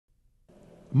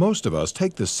Most of us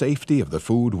take the safety of the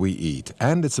food we eat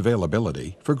and its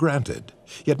availability for granted.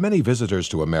 Yet many visitors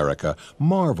to America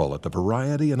marvel at the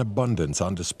variety and abundance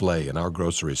on display in our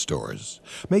grocery stores.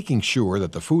 Making sure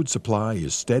that the food supply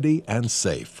is steady and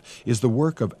safe is the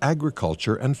work of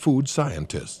agriculture and food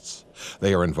scientists.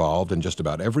 They are involved in just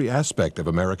about every aspect of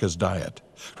America's diet.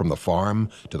 From the farm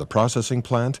to the processing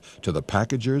plant to the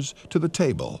packagers to the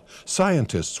table,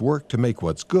 scientists work to make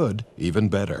what's good even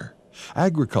better.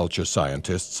 Agriculture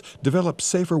scientists develop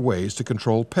safer ways to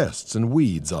control pests and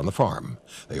weeds on the farm.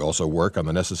 They also work on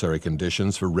the necessary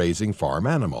conditions for raising farm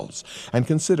animals and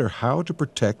consider how to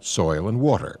protect soil and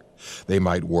water. They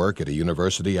might work at a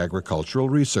university agricultural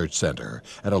research center,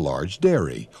 at a large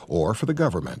dairy, or for the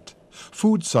government.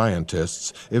 Food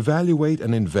scientists evaluate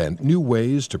and invent new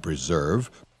ways to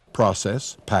preserve,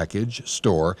 process, package,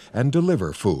 store, and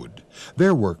deliver food.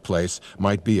 Their workplace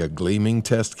might be a gleaming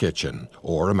test kitchen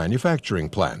or a manufacturing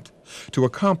plant. To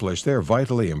accomplish their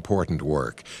vitally important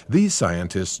work, these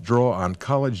scientists draw on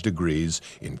college degrees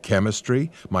in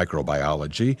chemistry,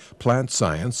 microbiology, plant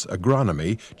science,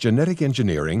 agronomy, genetic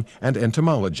engineering, and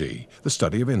entomology, the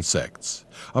study of insects.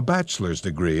 A bachelor's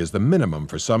degree is the minimum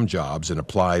for some jobs in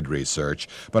applied research,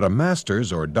 but a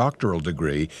master's or doctoral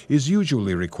degree is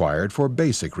usually required for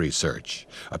basic research.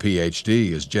 A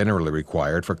PhD is generally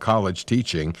required for college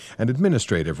teaching and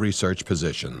administrative research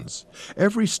positions.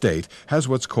 Every state has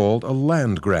what's called a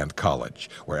land-grant college,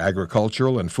 where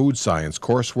agricultural and food science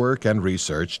coursework and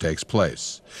research takes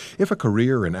place. If a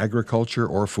career in agriculture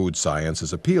or food science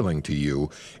is appealing to you,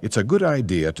 it's a good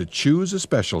idea to choose a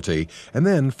specialty and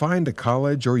then find a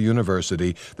college or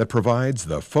university that provides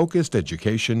the focused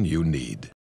education you need.